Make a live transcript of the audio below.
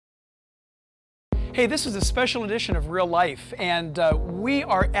Hey, this is a special edition of Real Life, and we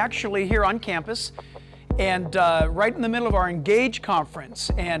are actually here on campus and right in the middle of our Engage conference,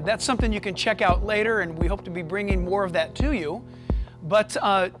 and that's something you can check out later, and we hope to be bringing more of that to you. But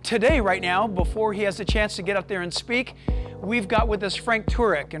today, right now, before he has a chance to get up there and speak, we've got with us Frank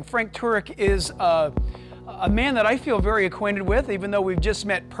Turek, and Frank Turek is a man that I feel very acquainted with, even though we've just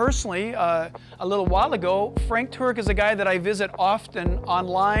met personally a little while ago. Frank Turek is a guy that I visit often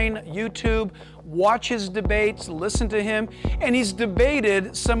online, YouTube, watch his debates, listen to him, and he's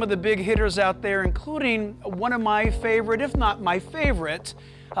debated some of the big hitters out there, including one of my favorite, if not my favorite,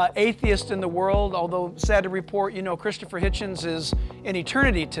 atheist in the world, although sad to report, you know, Christopher Hitchens is in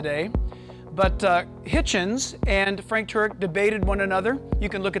eternity today. But Hitchens and Frank Turek debated one another. You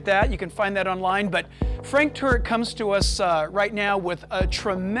can look at that. You can find that online. But Frank Turek comes to us right now with a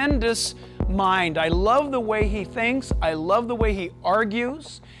tremendous mind. I love the way he thinks. I love the way he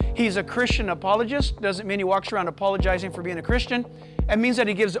argues. He's a Christian apologist. Doesn't mean he walks around apologizing for being a Christian. It means that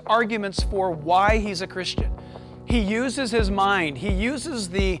he gives arguments for why he's a Christian. He uses his mind. He uses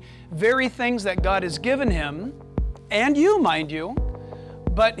the very things that God has given him, and you, mind you,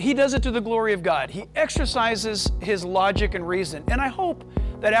 but he does it to the glory of God. He exercises his logic and reason. And I hope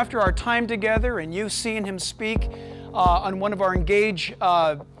that after our time together and you seeing him speak on one of our Engage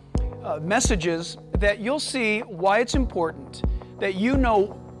messages, that you'll see why it's important, that you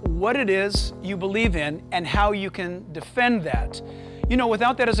know what it is you believe in and how you can defend that. You know,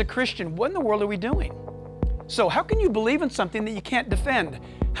 without that as a Christian, what in the world are we doing? So how can you believe in something that you can't defend?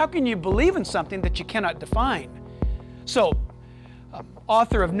 How can you believe in something that you cannot define? So,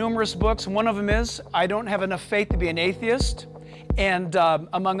 author of numerous books. One of them is I Don't Have Enough Faith to Be an Atheist. And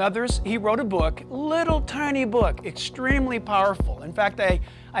among others, he wrote a book, little tiny book, extremely powerful. In fact,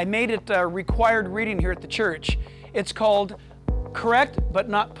 I made it required reading here at the church. It's called Correct But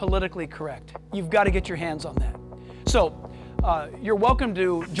Not Politically Correct. You've got to get your hands on that. So you're welcome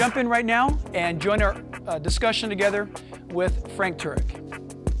to jump in right now and join our discussion together with Frank Turek.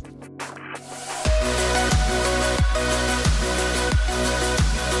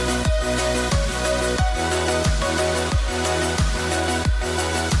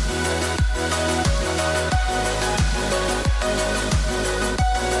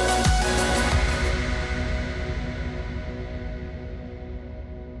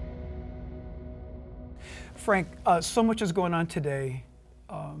 Frank, so much is going on today,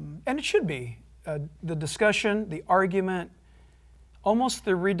 and it should be. The discussion, the argument, almost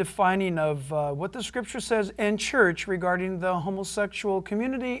the redefining of what the Scripture says in church regarding the homosexual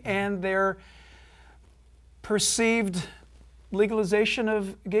community and their perceived legalization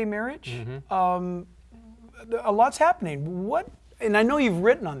of gay marriage. Mm-hmm. A lot's happening. And I know you've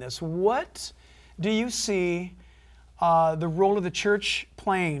written on this, what do you see the role of the church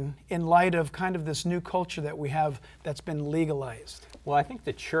playing in light of kind of this new culture that we have that's been legalized? Well, I think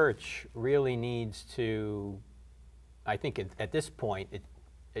the church really needs to, I think at this point,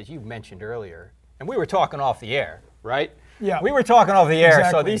 as you mentioned earlier, and we were talking off the air, right? Yeah. We were talking off the air,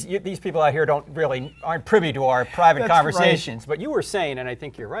 exactly. So these people out here aren't privy to our private That's conversations. Right. But you were saying, and I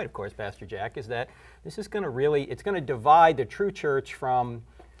think you're right, of course, Pastor Jack, is that this is going to it's going to divide the true church from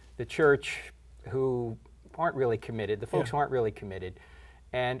the church who aren't really committed, the folks who aren't really committed.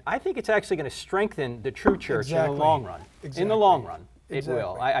 And I think it's actually going to strengthen the true church in the long run. Exactly. In the long run, it Exactly.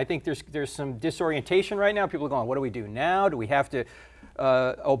 will. I think there's some disorientation right now. People are going, what do we do now? Do we have to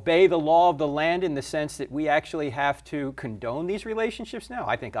obey the law of the land in the sense that we actually have to condone these relationships now?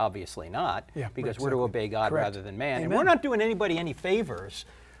 I think obviously not, because we're to obey God rather than man. Amen. And we're not doing anybody any favors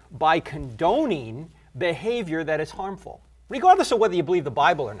by condoning behavior that is harmful, regardless of whether you believe the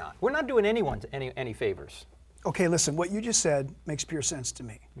Bible or not. We're not doing anyone any favors. Okay, listen, what you just said makes pure sense to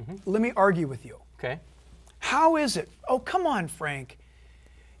me. Mm-hmm. Let me argue with you. Okay. How is it? Oh, come on, Frank.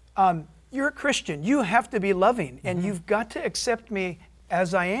 You're a Christian. You have to be loving, and you've got to accept me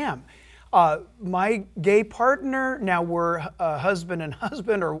as I am. My gay partner, now we're husband and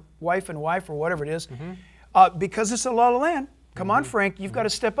husband, or wife and wife, or whatever it is, because it's a law of the land. Come on, Frank, you've got to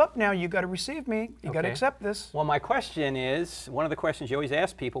step up now. You've got to receive me. You've got to accept this. Well, my question is, one of the questions you always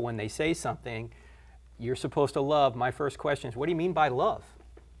ask people when they say something, you're supposed to love. My first question is, what do you mean by love,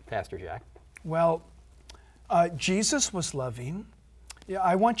 Pastor Jack? Well, Jesus was loving. Yeah,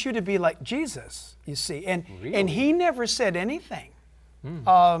 I want you to be like Jesus, you see. And he never said anything.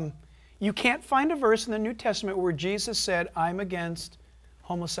 You can't find a verse in the New Testament where Jesus said, I'm against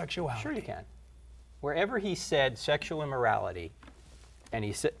homosexuality. Sure you can. Wherever he said sexual immorality, and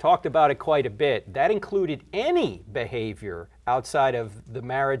he talked about it quite a bit, that included any behavior outside of the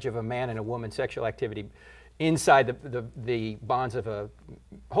marriage of a man and a woman, sexual activity inside the bonds of a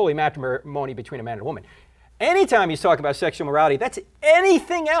holy matrimony between a man and a woman. Anytime he's talking about sexual morality, that's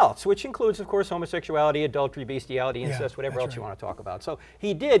anything else, which includes, of course, homosexuality, adultery, bestiality, incest, whatever else you want to talk about. So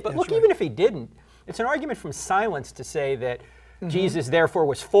he did, but look, even if he didn't, it's an argument from silence to say that Jesus therefore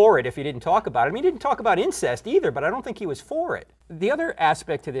was for it if he didn't talk about it. I mean, he didn't talk about incest either, but I don't think he was for it. The other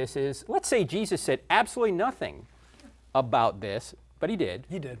aspect to this is, let's say Jesus said absolutely nothing about this, but he did.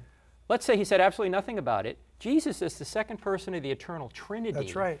 He did. Let's say he said absolutely nothing about it. Jesus is the second person of the eternal Trinity.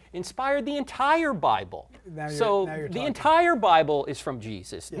 That's right. Inspired the entire Bible. Now you're The talking. entire Bible is from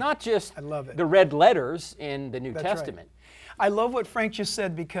Jesus, not just the red letters in the New Testament. Right. I love what Frank just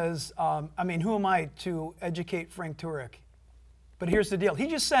said because, I mean, who am I to educate Frank Turek? But here's the deal. He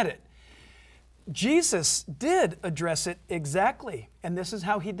just said it. Jesus did address it exactly, and this is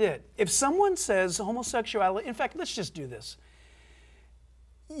how he did. If someone says homosexuality, in fact, let's just do this.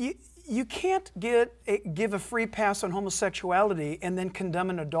 You can't give a free pass on homosexuality and then condemn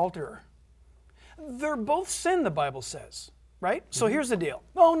an adulterer. They're both sin, the Bible says, right? So here's the deal.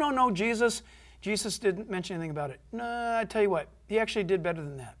 Oh, no, Jesus didn't mention anything about it. No, I tell you what, he actually did better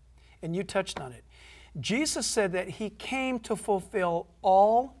than that, and you touched on it. Jesus said that he came to fulfill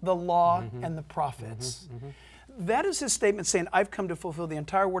all the law and the prophets. That is his statement saying, I've come to fulfill the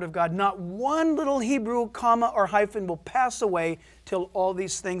entire Word of God. Not one little Hebrew comma or hyphen will pass away till all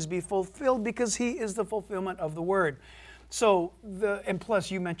these things be fulfilled, because he is the fulfillment of the Word. So, and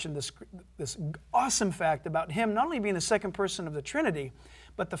plus you mentioned this awesome fact about him not only being the second person of the Trinity,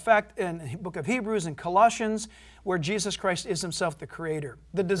 but the fact in the book of Hebrews and Colossians where Jesus Christ is himself the creator,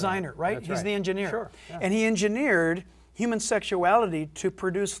 the designer, right? He's the engineer. Sure. And he engineered human sexuality to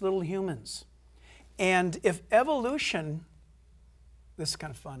produce little humans. And if evolution, this is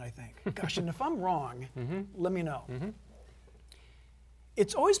kind of fun, I think. Gosh, and if I'm wrong, let me know.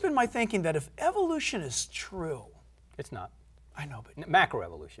 It's always been my thinking that if evolution is true. It's not. I know, but.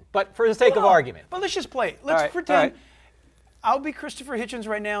 Macroevolution. But for the sake of argument. But let's just play it. Let's pretend. I'll be Christopher Hitchens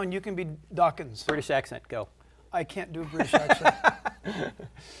right now, and you can be Dawkins. British accent, go. I can't do a British accent.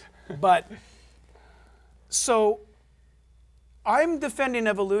 But, so, I'm defending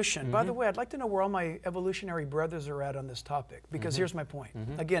evolution. By the way, I'd like to know where all my evolutionary brothers are at on this topic, because here's my point.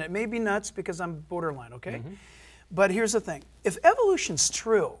 Again, it may be nuts because I'm borderline, okay? But here's the thing. If evolution's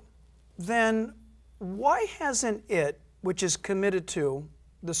true, then why hasn't it, which is committed to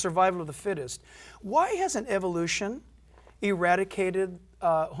the survival of the fittest, why hasn't evolution eradicated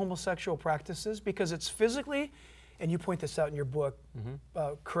homosexual practices? Because it's physically, and you point this out in your book,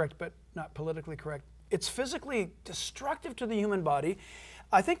 correct but not politically correct, it's physically destructive to the human body.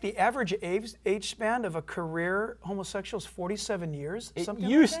 I think the average age span of a career homosexual is 47 years. It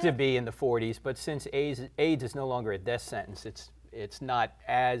used to be in the 40s, but since AIDS is no longer a death sentence, it's not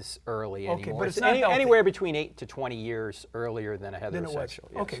as early anymore. But it's not anywhere between 8 to 20 years earlier than a heterosexual.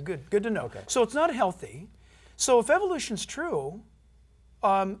 Yes. Okay, good to know. Okay. So it's not healthy. So if evolution's true,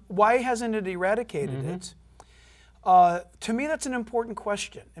 why hasn't it eradicated it? To me, that's an important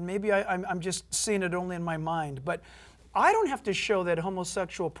question, and maybe I'm just seeing it only in my mind, but I don't have to show that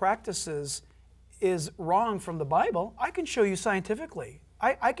homosexual practices is wrong from the Bible. I can show you scientifically.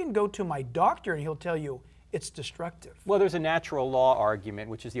 I can go to my doctor and he'll tell you it's destructive. Well, there's a natural law argument,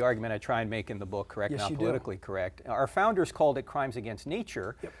 which is the argument I try and make in the book, correct, not politically correct. Our founders called it crimes against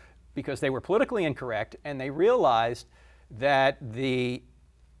nature because they were politically incorrect, and they realized that the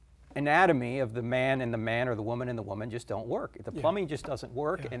anatomy of the man and the man, or the woman and the woman, just don't work. The plumbing just doesn't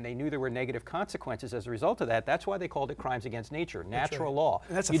work, and they knew there were negative consequences as a result of that. That's why they called it crimes against nature, natural law.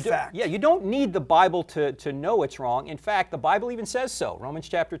 And that's a fact. Yeah, you don't need the Bible to know it's wrong. In fact, the Bible even says so. Romans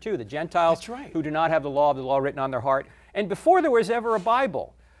chapter 2, the Gentiles who do not have the law of the law written on their heart. And before there was ever a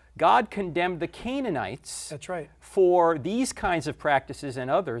Bible, God condemned the Canaanites for these kinds of practices and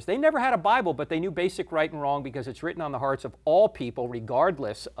others. They never had a Bible, but they knew basic right and wrong because it's written on the hearts of all people,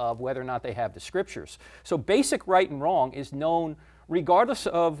 regardless of whether or not they have the Scriptures. So basic right and wrong is known regardless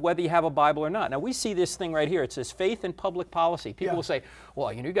of whether you have a Bible or not. Now, we see this thing right here. It says faith and public policy. People will say,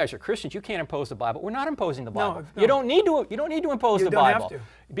 well, you guys are Christians. You can't impose the Bible. We're not imposing the Bible. No. You don't need to impose the Bible. Have to.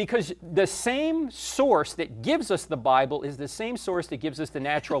 Because the same source that gives us the Bible is the same source that gives us the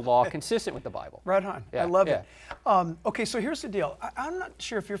natural law consistent with the Bible. Right on. I love it. Okay, so here's the deal. I'm not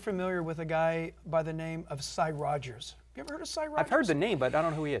sure if you're familiar with a guy by the name of Cy Rogers. Have you ever heard of Cy Rogers? I've heard the name, but I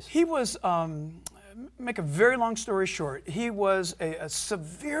don't know who he is. He was, make a very long story short, he was a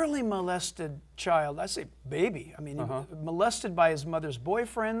severely molested child. I say baby. I mean, molested by his mother's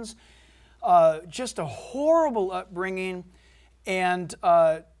boyfriends. Just a horrible upbringing. And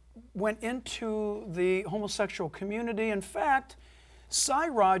went into the homosexual community. In fact, Cy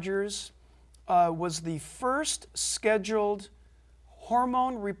Rogers was the first scheduled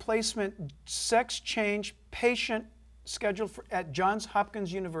hormone replacement sex change patient scheduled at Johns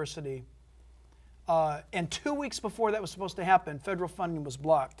Hopkins University. And 2 weeks before that was supposed to happen, federal funding was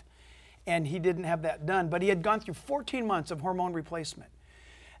blocked. And he didn't have that done. But he had gone through 14 months of hormone replacement.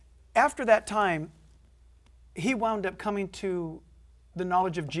 After that time, he wound up coming to the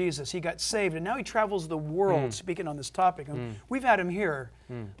knowledge of Jesus. He got saved, and now he travels the world speaking on this topic. We've had him here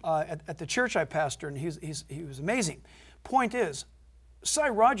at the church I pastor, and he was amazing. Point is, Cy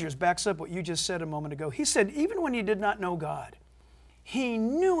Rogers backs up what you just said a moment ago. He said even when he did not know God, he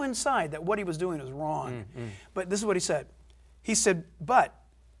knew inside that what he was doing was wrong. But this is what he said. He said, but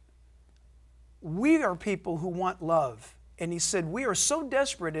we are people who want love. And he said, we are so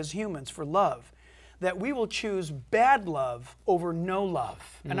desperate as humans for love that we will choose bad love over no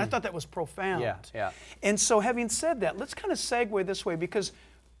love. And I thought that was profound. Yeah. And so having said that, let's kind of segue this way, because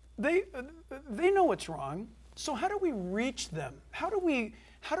they know what's wrong. So how do we reach them? How do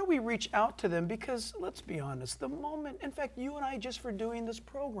we reach out to them? Because let's be honest, the moment, in fact, you and I, just for doing this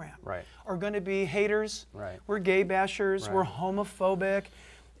program, are going to be haters. We're gay bashers. We're homophobic.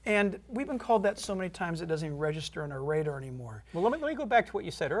 And we've been called that so many times it doesn't even register on our radar anymore. Well, let me go back to what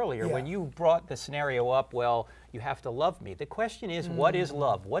you said earlier. When you brought the scenario up, well, you have to love me. The question is, what is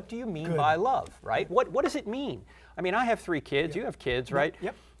love? What do you mean by love, right? What does it mean? I mean, I have 3 kids. You have kids, right?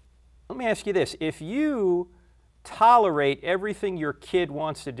 Yep. Let me ask you this. If you tolerate everything your kid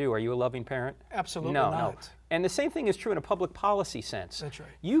wants to do, are you a loving parent? Absolutely not. No. And the same thing is true in a public policy sense. That's right.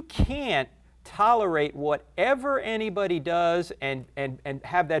 You can't tolerate whatever anybody does and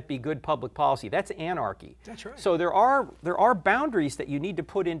have that be good public policy. That's anarchy. That's right. So there are boundaries that you need to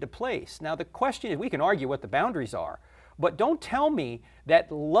put into place. Now the question is, we can argue what the boundaries are, but don't tell me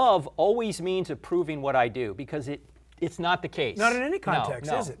that love always means approving what I do, because it's not the case. Not in any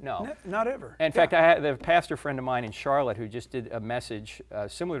context, no, is it? No. Not ever. In fact, I had a pastor friend of mine in Charlotte who just did a message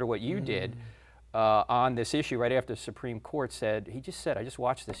similar to what you did on this issue right after the Supreme Court he just said, I just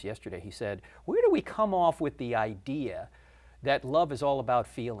watched this yesterday, he said, where do we come off with the idea that love is all about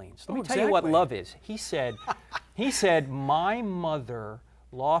feelings? Let me tell you what love is. He said, my mother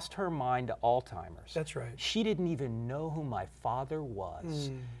lost her mind to Alzheimer's. That's right. She didn't even know who my father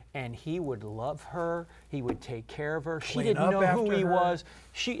was. And he would love her. He would take care of her. She didn't know who he was.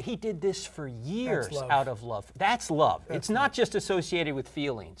 He did this for years out of love. That's love. It's not just associated with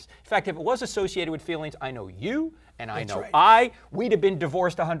feelings. In fact, if it was associated with feelings, I know you and I know we'd have been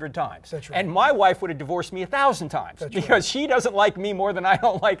divorced 100 times. That's right. And my wife would have divorced me 1,000 times because she doesn't like me more than I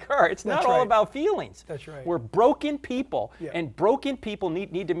don't like her. It's not all about feelings. That's right. We're broken people, and broken people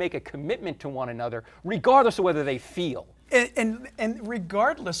need to make a commitment to one another, regardless of whether they feel. And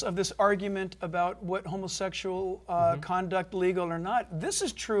regardless of this argument about what homosexual conduct legal or not, this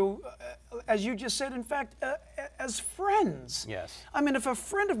is true, as you just said, in fact, as friends. Yes. I mean, if a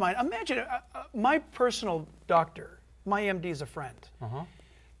friend of mine, imagine my personal doctor, my MD is a friend.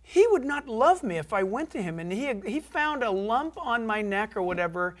 He would not love me if I went to him and he found a lump on my neck or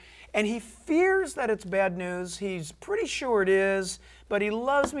whatever, and he fears that it's bad news. He's pretty sure it is, but he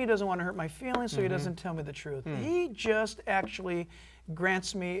loves me, doesn't want to hurt my feelings, so he doesn't tell me the truth. He just actually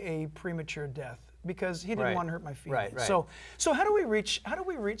grants me a premature death because he didn't want to hurt my feelings. So how do we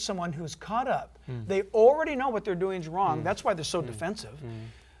reach someone who's caught up? They already know what they're doing is wrong. That's why they're so defensive.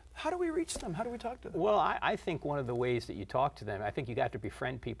 How do we reach them? How do we talk to them? Well, I think one of the ways that you talk to them, I think you got to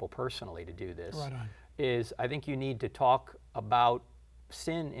befriend people personally to do this. Right on. Is I think you need to talk about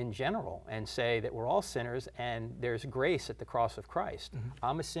sin in general and say that we're all sinners and there's grace at the cross of Christ.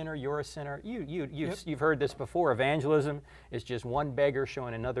 I'm a sinner, you're a sinner. You've heard this before. Evangelism is just one beggar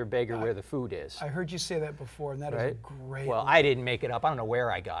showing another beggar where the food is. I heard you say that before, and that is a great Well, I didn't make it up. I don't know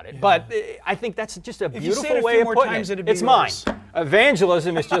where I got it. But I think that's just a beautiful way of putting it. It's mine.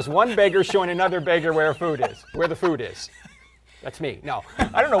 Evangelism is just one beggar showing another beggar where the food is. That's me. No,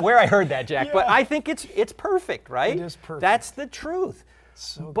 I don't know where I heard that, Jack, but I think it's perfect, right? It is perfect. That's the truth.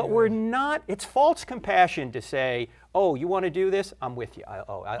 But we're not, it's false compassion to say, oh, you want to do this? I'm with you.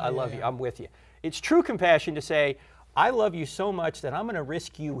 I love you. I'm with you. It's true compassion to say, I love you so much that I'm going to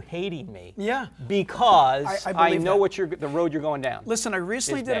risk you hating me. Yeah. Because I know what the road you're going down. Listen, I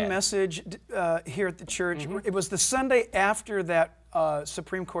recently did a message here at the church. It was the Sunday after that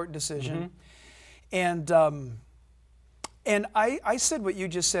Supreme Court decision. And I said what you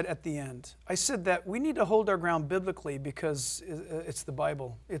just said at the end. I said that we need to hold our ground biblically because it's the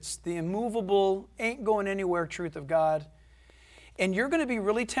Bible. It's the immovable, ain't going anywhere truth of God. And you're going to be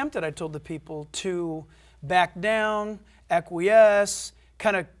really tempted, I told the people, to back down, acquiesce,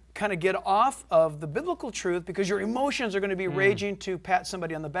 kind of kind of get off of the biblical truth because your emotions are going to be raging to pat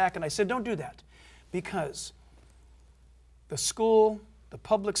somebody on the back. And I said, don't do that, because the school, the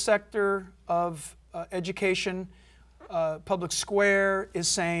public sector of education, public square is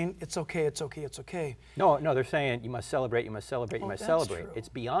saying it's okay, it's okay, it's okay. No, they're saying you must celebrate, you must celebrate, you must celebrate. True. It's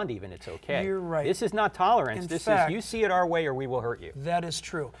beyond even it's okay. You're right. This is not tolerance. In fact, is you see it our way or we will hurt you. That is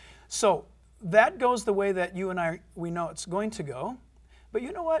true. So that goes the way that you and we know it's going to go. But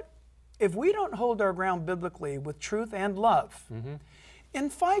you know what? If we don't hold our ground biblically with truth and love, in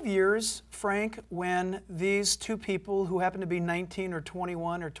 5 years, Frank, when these two people who happen to be 19 or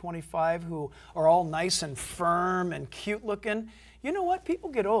 21 or 25, who are all nice and firm and cute looking, you know what? People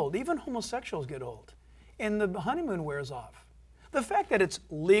get old. Even homosexuals get old. And the honeymoon wears off. The fact that it's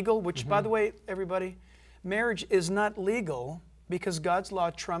legal, which, by the way, everybody, marriage is not legal because God's law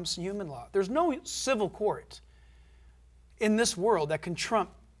trumps human law. There's no civil court in this world that can trump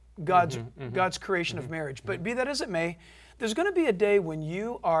God's creation of marriage. But be that as it may, there's going to be a day when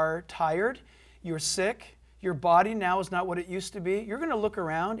you are tired, you're sick, your body now is not what it used to be. You're going to look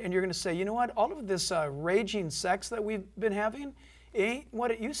around and you're going to say, you know what, all of this raging sex that we've been having ain't what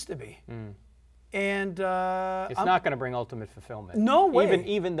it used to be. And it's not going to bring ultimate fulfillment. No way.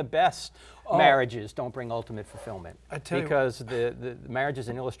 Even the best marriages don't bring ultimate fulfillment. I tell you because the marriage is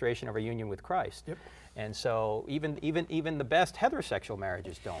an illustration of our union with Christ. Yep. And so even the best heterosexual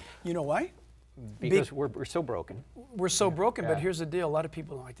marriages don't. You know why? Because we're so broken. We're so broken, but here's the deal. A lot of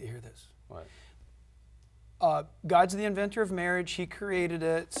people don't like to hear this. What? God's the inventor of marriage. He created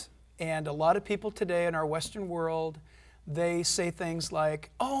it. And a lot of people today in our Western world, they say things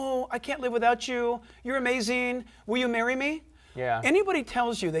like, oh, I can't live without you. You're amazing. Will you marry me? Yeah. Anybody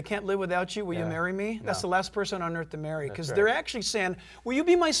tells you they can't live without you, will you marry me? No. That's the last person on earth to marry, because right. they're actually saying, will you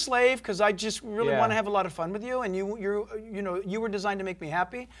be my slave because I just really want to have a lot of fun with you and you were designed to make me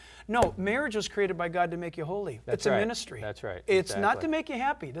happy? No, marriage was created by God to make you holy. It's a ministry. That's right. It's not to make you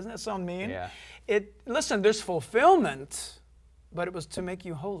happy. Doesn't that sound mean? Yeah. Listen, there's fulfillment, but it was to make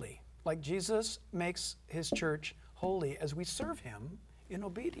you holy. Like Jesus makes his church holy as we serve him in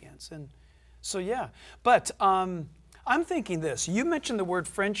obedience. And so, yeah. But I'm thinking this. You mentioned the word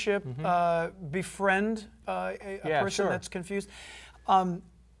friendship, befriend a person that's confused.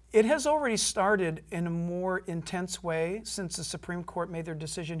 It has already started in a more intense way since the Supreme Court made their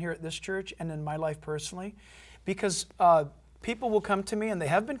decision here at this church and in my life personally, because people will come to me, and they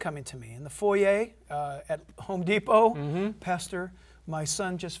have been coming to me in the foyer at Home Depot. Pastor, my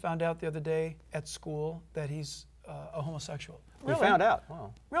son just found out the other day at school that he's a homosexual. Really? You found out?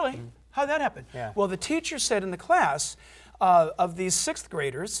 Wow. Really? How'd that happen? Yeah. Well, the teacher said in the class of these 6th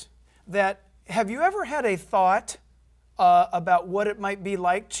graders that, have you ever had a thought about what it might be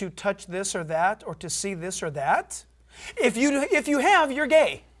like to touch this or that, or to see this or that? If you have, you're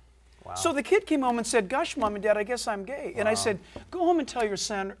gay. Wow. So the kid came home and said, gosh, Mom and Dad, I guess I'm gay. And I said, go home and tell your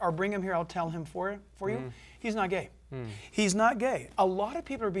son, or bring him here, I'll tell him for you. He's not gay. He's not gay. A lot of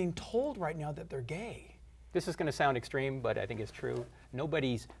people are being told right now that they're gay. This is going to sound extreme, but I think it's true.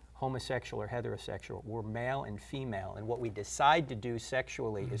 Nobody's homosexual or heterosexual. We're male and female, and what we decide to do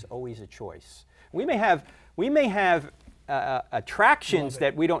sexually is always a choice. We may have attractions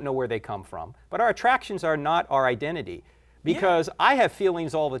that we don't know where they come from, but our attractions are not our identity. Because I have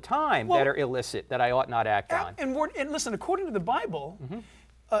feelings all the time that are illicit, that I ought not act on. And listen, according to the Bible,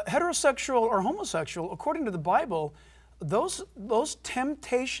 heterosexual or homosexual, according to the Bible, those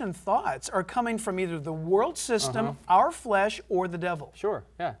temptation thoughts are coming from either the world system, our flesh, or the devil. Sure,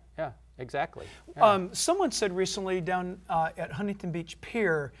 yeah, exactly. Someone said recently down at Huntington Beach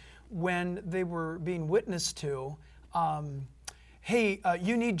Pier, when they were being witnessed to, hey,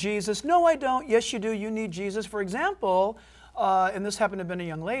 you need Jesus. No, I don't. Yes, you do. You need Jesus. For example, and this happened to have been a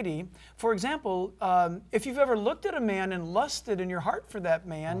young lady. For example, if you've ever looked at a man and lusted in your heart for that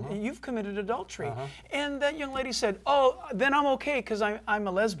man, you've committed adultery. And that young lady said, oh, then I'm okay because I'm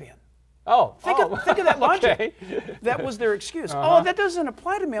a lesbian. Oh, think of that logic. Okay. That was their excuse. Oh, that doesn't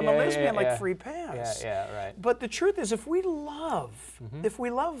apply to me. I'm a lesbian, like free pass. Yeah, right. But the truth is, if we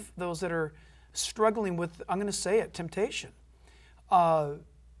love those that are struggling with, I'm going to say it, temptation, we're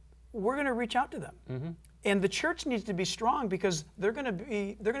going to reach out to them. And the church needs to be strong, because they're going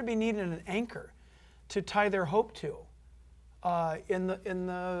to be needing an anchor to tie their hope to in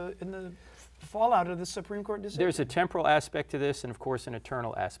the fallout of the Supreme Court decision. There's a temporal aspect to this, and of course an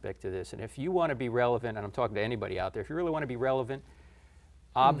eternal aspect to this. And if you want to be relevant, and I'm talking to anybody out there, if you really want to be relevant,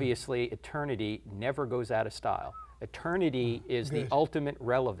 obviously eternity never goes out of style. Eternity is the ultimate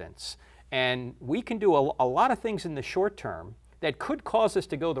relevance. And we can do a lot of things in the short term that could cause us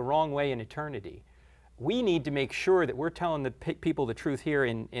to go the wrong way in eternity. we need to make sure that we're telling the people the truth here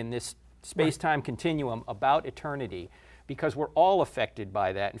in this space-time continuum about eternity, because we're all affected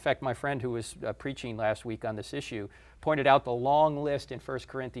by that. In fact, my friend who was preaching last week on this issue pointed out the long list in 1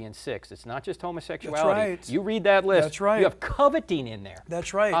 Corinthians 6. It's not just homosexuality. That's right. You read that list. That's right. You have coveting in there.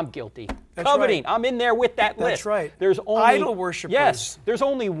 That's right. I'm guilty. That's coveting. right. I'm in there with that list. That's right. There's only idol worshipers. Yes. There's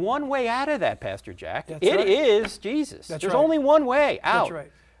only one way out of that, Pastor Jack. That's right. It is Jesus. That's There's right. only one way out. That's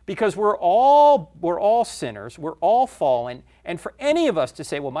right. Because we're all sinners, we're all fallen, and for any of us to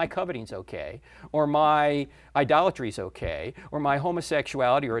say, well, my coveting's okay, or my idolatry's okay, or my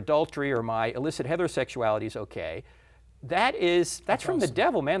homosexuality or adultery or my illicit heterosexuality is okay, that's from the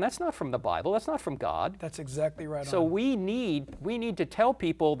devil, man. That's not from the Bible. That's not from God. That's exactly right. So we need to tell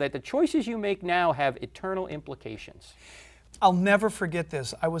people that the choices you make now have eternal implications. I'll never forget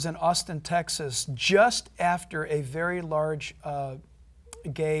this. I was in Austin, Texas, just after a very large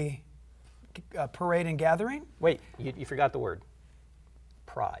gay parade and gathering. Wait, you forgot the word.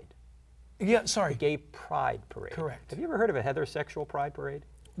 Pride. Yeah, sorry. The gay pride parade. Correct. Have you ever heard of a heterosexual pride parade?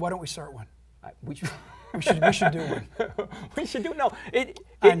 Why don't we start one? We should do one. We should do. No,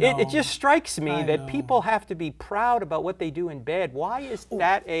 it just strikes me that people have to be proud about what they do in bed. Why is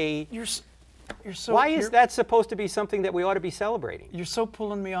that a? Why is that supposed to be something that we ought to be celebrating? You're so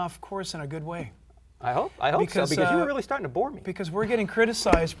pulling me off course in a good way. I hope so, because you were really starting to bore me. Because we're getting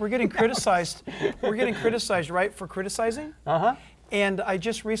criticized. We're getting criticized. We're getting criticized, right, for criticizing. Uh-huh. And I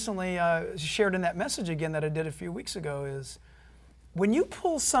just recently shared in that message again that I did a few weeks ago is, when you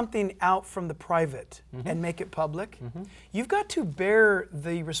pull something out from the private and make it public, you've got to bear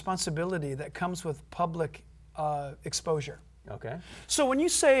the responsibility that comes with public exposure. Okay. So when you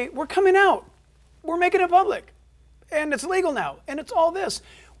say, we're coming out, we're making it public, and it's legal now, and it's all this,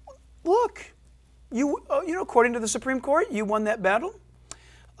 look, you know, according to the Supreme Court, you won that battle.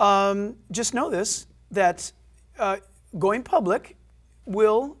 Just know this, that going public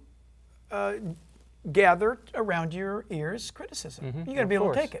will gather around your ears criticism. You got to be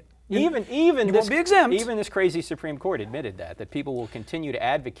able to take it. Even you this, won't be exempt. Even this crazy Supreme Court admitted that people will continue to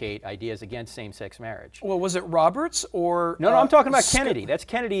advocate ideas against same-sex marriage. Well, was it Roberts or? No, I'm talking about Kennedy. That's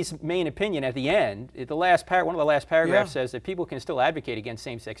Kennedy's main opinion at the end. One of the last paragraphs says that people can still advocate against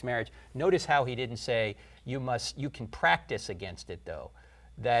same-sex marriage. Notice how he didn't say you can practice against it, though.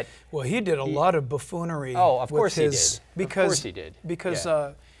 Well, he did a lot of buffoonery. Oh, of course he did. Because, of course he did. Because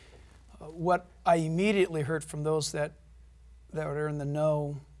what I immediately heard from those that are in the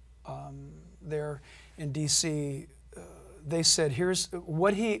know there in D.C., they said, here's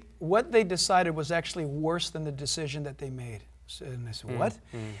what they decided was actually worse than the decision that they made. And I said, what?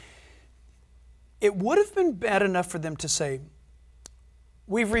 It would have been bad enough for them to say,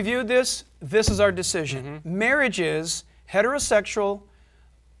 we've reviewed this is our decision. Marriage is heterosexual,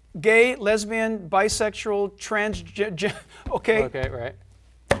 gay, lesbian, bisexual, transgender, okay? Okay, right.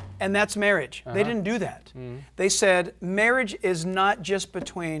 And that's marriage. They didn't do that. They said marriage is not just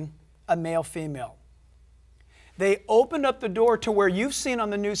between a male-female. They opened up the door to where you've seen on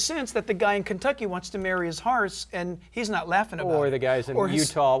the news since that the guy in Kentucky wants to marry his horse, and he's not laughing about it. Or the guys in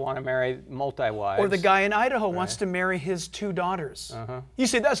Utah want to marry multi-wives. Or the guy in Idaho wants to marry his 2 daughters. You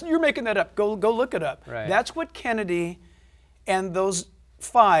say, you're making that up. Go look it up. Right. That's what Kennedy and those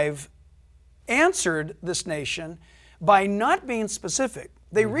 5 answered this nation by not being specific.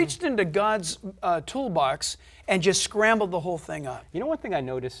 They reached into God's toolbox and just scrambled the whole thing up. You know, one thing I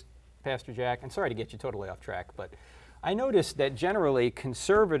noticed, Pastor Jack, and sorry to get you totally off track, but I noticed that generally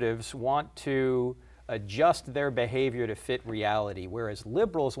conservatives want to adjust their behavior to fit reality, whereas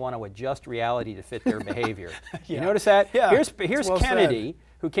liberals want to adjust reality to fit their behavior. You notice that? Yeah. Here's well Kennedy,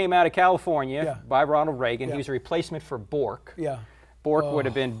 who came out of California by Ronald Reagan. Yeah. He was a replacement for Bork. Yeah. Bork would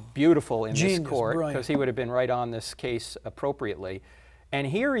have been beautiful in Genius, this court because he would have been right on this case appropriately. And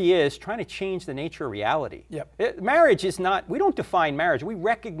here he is trying to change the nature of reality. Marriage is not, we don't define marriage, we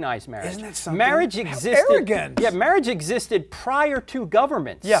recognize marriage. Isn't that something? Marriage existed. Arrogant. Yeah, marriage existed prior to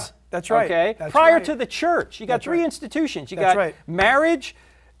governments. Yeah, that's right. Okay? That's prior right. to the church. You got 3 institutions. You That's got right. marriage,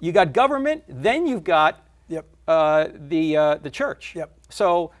 you got government, then you've got the church.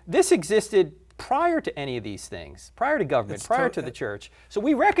 So this existed prior to any of these things, prior to government, prior to the church. So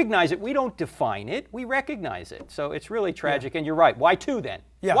we recognize it. We don't define it. We recognize it. So it's really tragic. And you're right. Why 2 then?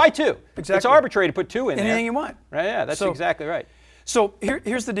 Why 2? Exactly. It's arbitrary to put 2 in there. Anything you want. Right? Yeah, that's exactly right. So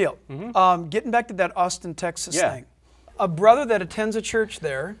here's the deal. Getting back to that Austin, Texas thing. A brother that attends a church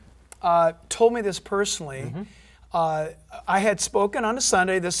there told me this personally. I had spoken on a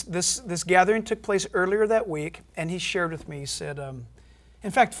Sunday. This gathering took place earlier that week, and he shared with me, he said, in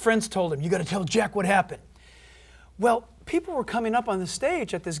fact, friends told him, you got to tell Jack what happened. Well, people were coming up on the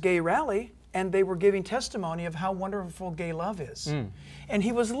stage at this gay rally, and they were giving testimony of how wonderful gay love is. And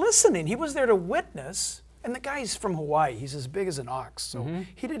he was listening. He was there to witness. And the guy's from Hawaii. He's as big as an ox, so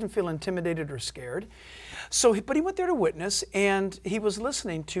he didn't feel intimidated or scared. But he went there to witness, and he was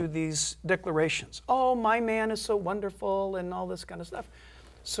listening to these declarations. Oh, my man is so wonderful, and all this kind of stuff.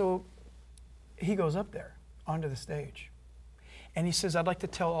 So he goes up there onto the stage, and he says, I'd like to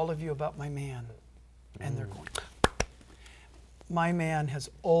tell all of you about my man. And they're going, my man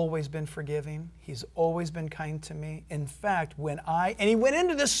has always been forgiving. He's always been kind to me. In fact, and he went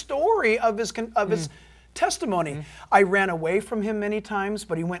into this story of his testimony. I ran away from him many times,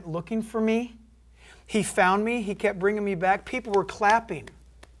 but he went looking for me. He found me. He kept bringing me back. People were clapping.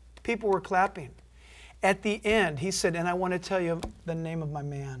 People were clapping. At the end, he said, and I want to tell you the name of my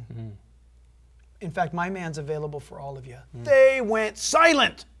man. In fact, my man's available for all of you. They went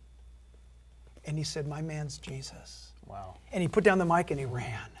silent. And he said, my man's Jesus. Wow. And he put down the mic and he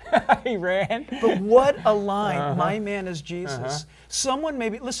ran. He ran. But what a line. My man is Jesus. Someone may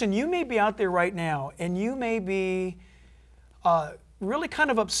be, listen, you may be out there right now and you may be really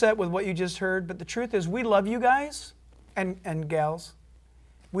kind of upset with what you just heard, but the truth is we love you guys and gals.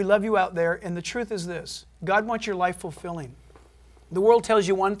 We love you out there, and the truth is this. God wants your life fulfilling. The world tells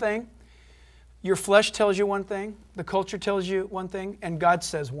you one thing, your flesh tells you one thing, the culture tells you one thing, and God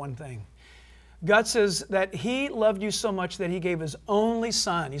says one thing. God says that He loved you so much that He gave His only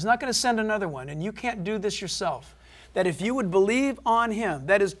Son. He's not going to send another one, and you can't do this yourself. That if you would believe on Him,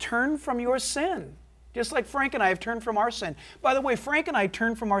 that is, turn from your sin, just like Frank and I have turned from our sin. By the way, Frank and I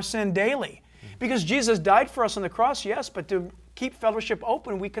turn from our sin daily because Jesus died for us on the cross, yes, but to keep fellowship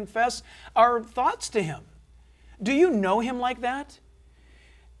open, we confess our thoughts to Him. Do you know Him like that?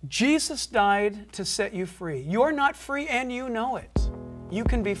 Jesus died to set you free. You're not free, and you know it. You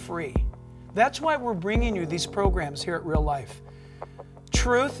can be free. That's why we're bringing you these programs here at Real Life.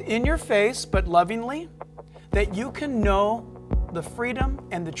 Truth in your face, but lovingly, that you can know the freedom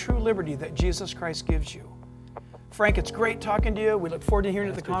and the true liberty that Jesus Christ gives you. Frank, it's great talking to you. We look forward to hearing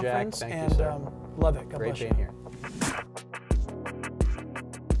you at the conference. Jack, and you, love it. God great bless you. being here.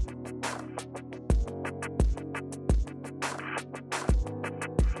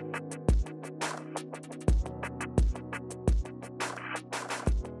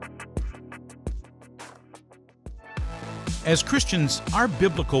 As Christians, our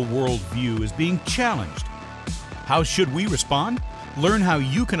biblical worldview is being challenged. How should we respond? Learn how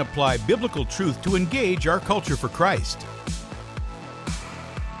you can apply biblical truth to engage our culture for Christ.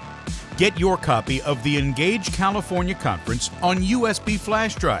 Get your copy of the Engage California Conference on USB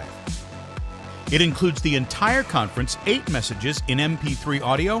flash drive. It includes the entire conference, 8 messages in MP3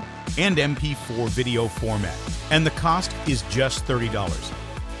 audio and MP4 video format, and the cost is just $30.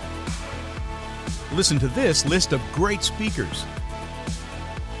 Listen to this list of great speakers: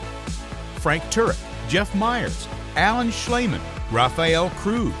 Frank Turek, Jeff Myers, Alan Schleiman, Raphael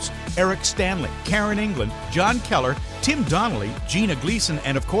Cruz, Eric Stanley, Karen England, John Keller, Tim Donnelly, Gina Gleason,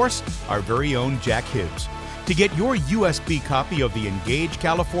 and of course, our very own Jack Hibbs. To get your USB copy of the Engage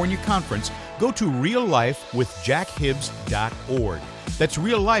California Conference, go to reallifewithjackhibbs.org. That's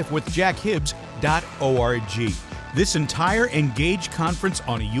reallifewithjackhibbs.org. This entire Engage conference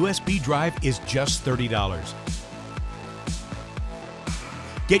on a USB drive is just $30.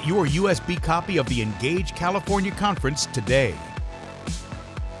 Get your USB copy of the Engage California Conference today.